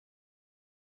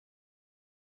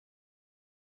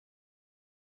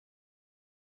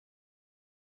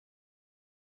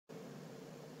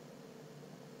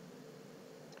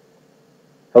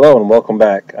Hello and welcome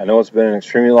back. I know it's been an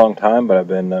extremely long time, but I've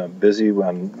been busy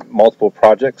on multiple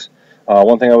projects.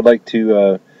 One thing I would like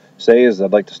to say is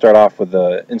I'd like to start off with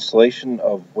the installation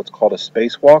of what's called a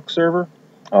spacewalk server.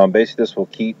 Basically, this will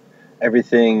keep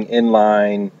everything in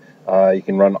line. You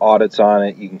can run audits on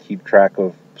it. You can keep track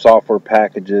of software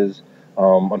packages.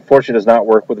 Unfortunately, it does not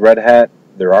work with Red Hat.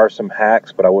 There are some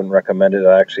hacks, but I wouldn't recommend it.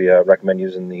 I actually recommend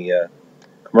using the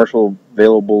commercial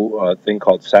available thing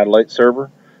called satellite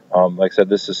server. Like I said,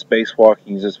 this is Spacewalk. You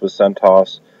can use this with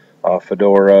CentOS,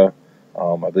 Fedora.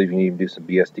 I believe you can even do some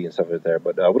BSD and stuff like that.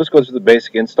 But we'll just go through the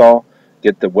basic install,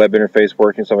 get the web interface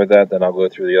working, stuff like that. Then I'll go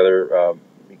through the other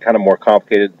kind of more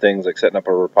complicated things like setting up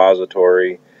a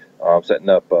repository, setting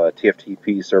up a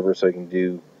TFTP server so you can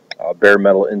do bare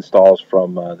metal installs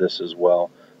from this as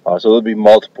well. So there'll be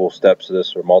multiple steps to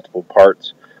this or multiple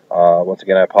parts. Once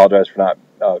again, I apologize for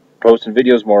not posting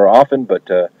videos more often, but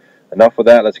enough with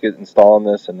that. Let's get installing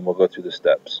this and then we'll go through the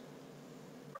steps.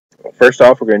 First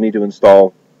off, we're going to need to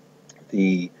install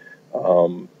the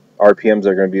RPMs that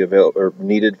are going to be available or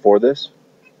needed for this.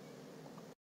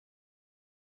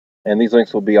 And these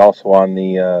links will be also on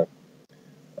the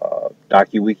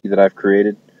DocuWiki that I've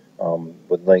created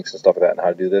with links and stuff like that and how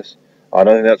to do this.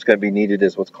 Another thing that's going to be needed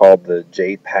is what's called the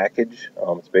J package.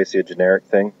 It's basically a generic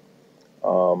thing.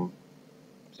 So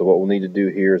what we'll need to do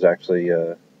here is actually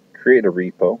create a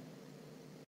repo.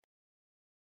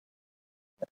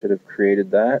 I should have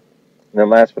created that. And then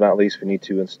last but not least, we need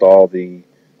to install the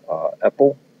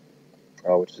EPEL,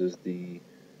 which is the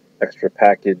extra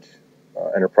package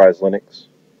enterprise Linux.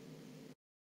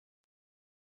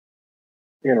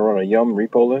 You're going to run a yum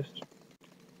repo list.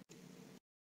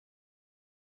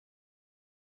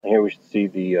 And here we should see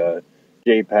the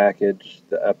J package,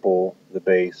 the EPEL, the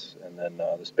base, and then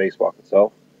the spacewalk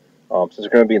itself. Since we're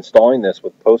going to be installing this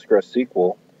with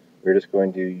PostgresQL, we're just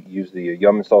going to use the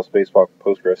yum install spacewalk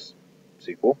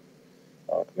postgresql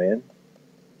command.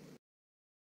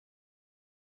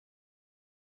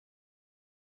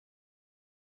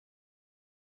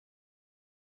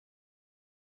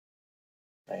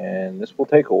 And this will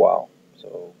take a while,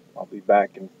 so I'll be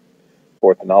back and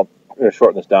forth, and I'll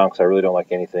shorten this down because I really don't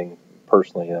like anything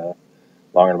personally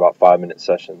longer than about 5-minute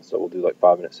sessions, so we'll do like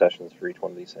 5-minute sessions for each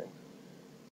one of these things.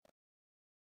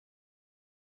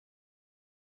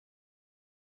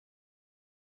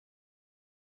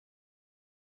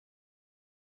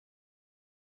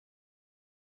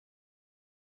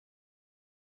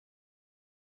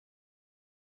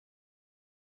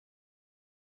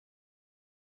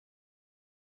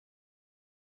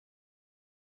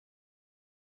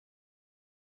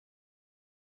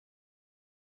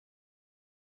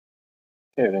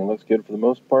 Okay, everything looks good for the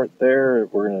most part there.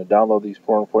 We're going to download these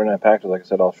 449 packages. Like I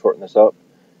said, I'll shorten this up,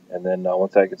 and then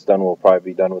once that gets done, we'll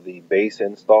probably be done with the base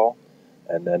install,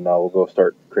 and then we'll go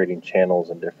start creating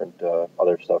channels and different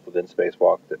other stuff within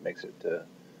Spacewalk that makes it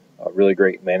a really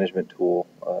great management tool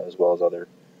as well as other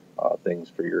things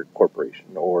for your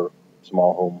corporation or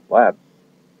small home lab.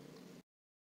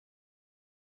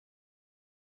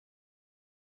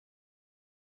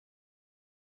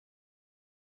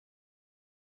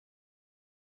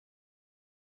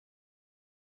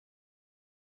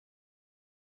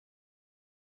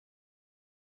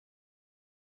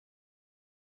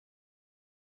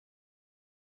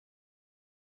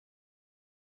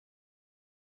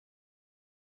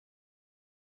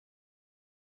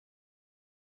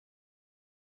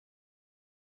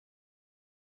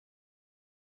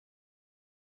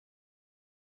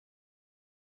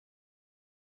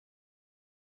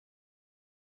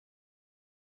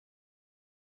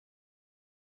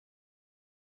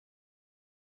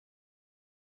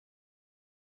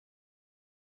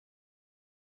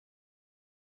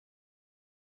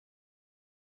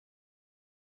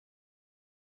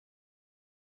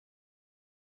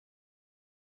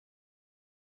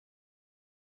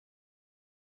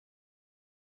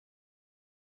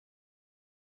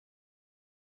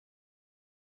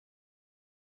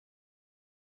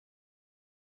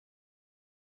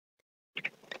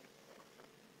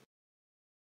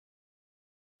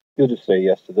 You'll just say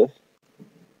yes to this.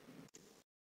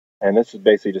 And this is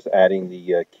basically just adding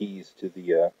the keys to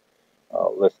the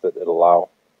list that it allow.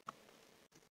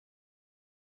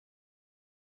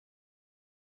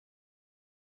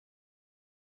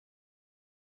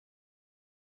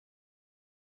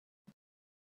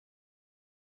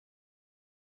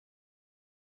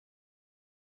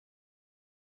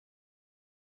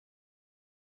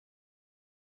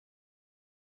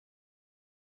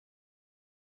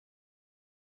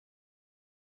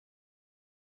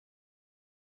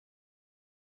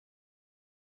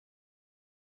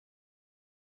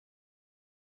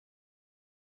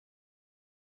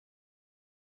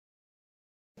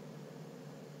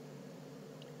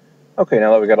 Okay,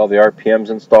 now that we got all the RPMs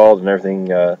installed and everything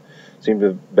seemed to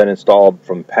have been installed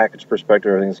from the package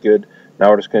perspective, everything's good.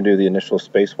 Now we're just going to do the initial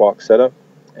spacewalk setup,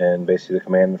 and basically the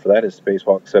command for that is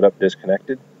spacewalk setup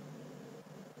disconnected.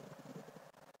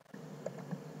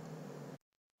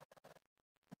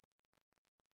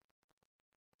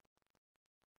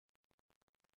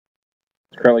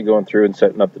 It's currently going through and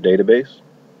setting up the database.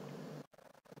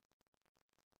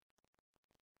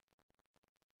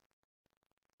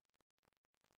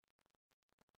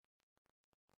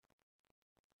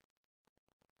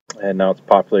 And now it's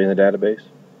populating the database.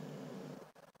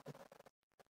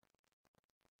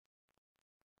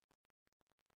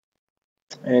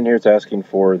 And here it's asking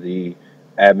for the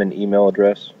admin email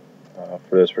address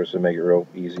for this person to make it real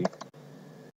easy.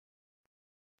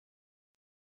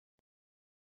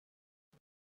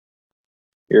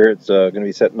 Here it's going to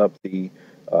be setting up the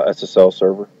SSL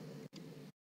server,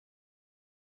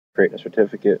 creating a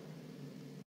certificate,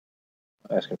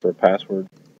 asking for a password.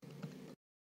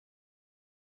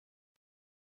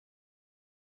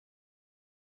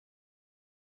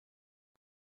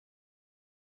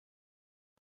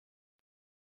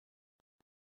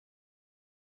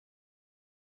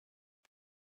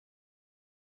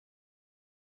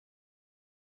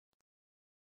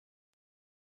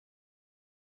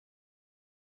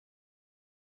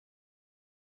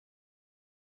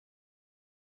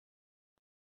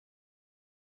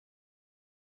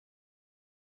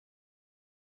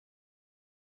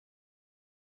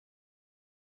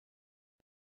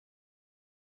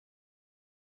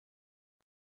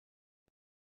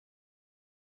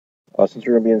 Since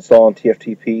we're going to be installing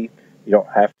TFTP, you don't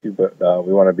have to, but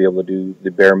we want to be able to do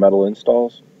the bare metal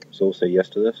installs, so we'll say yes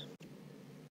to this.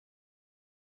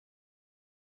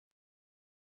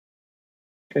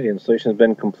 Okay, the installation has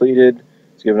been completed.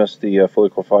 It's given us the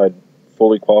fully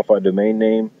qualified domain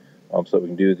name, so that we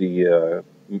can do the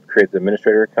create the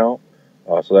administrator account.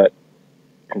 So that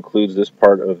concludes this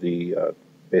part of the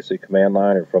basic command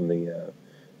line, or from the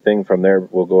thing. From there,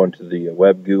 we'll go into the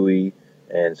web GUI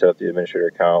and set up the administrator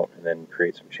account, and then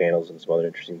create some channels and some other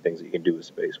interesting things that you can do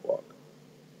with Spacewalk.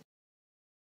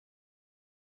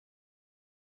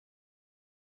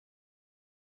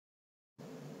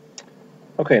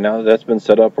 Okay, now that that's been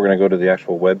set up, we're going to go to the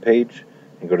actual web page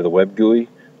and go to the web GUI.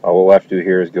 What we'll have to do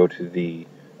here is go to the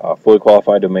fully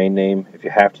qualified domain name. If you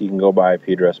have to, you can go by IP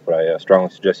address, but I strongly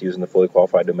suggest using the fully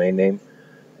qualified domain name.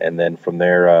 And then from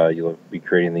there, you'll be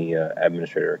creating the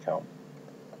administrator account.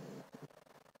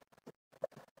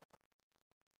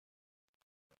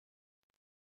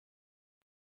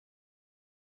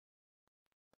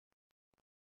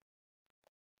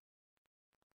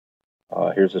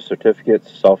 Here's a certificate,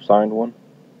 self-signed one.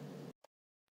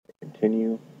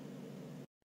 Continue.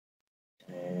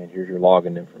 And here's your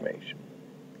login information.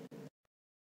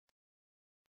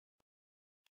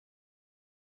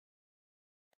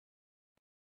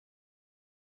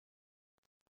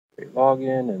 Create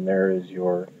login, and there is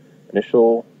your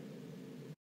initial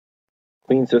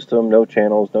clean system, no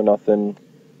channels, no nothing,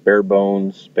 bare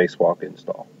bones Spacewalk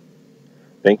install.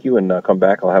 Thank you, and come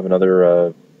back. I'll have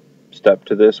another step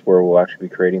to this where we'll actually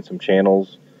be creating some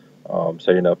channels,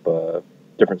 setting up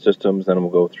different systems. Then we'll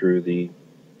go through the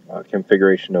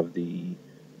configuration of the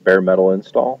bare metal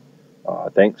install.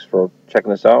 Thanks for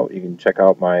checking this out. You can check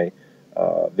out my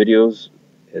videos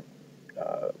at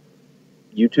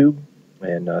YouTube,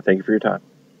 and thank you for your time.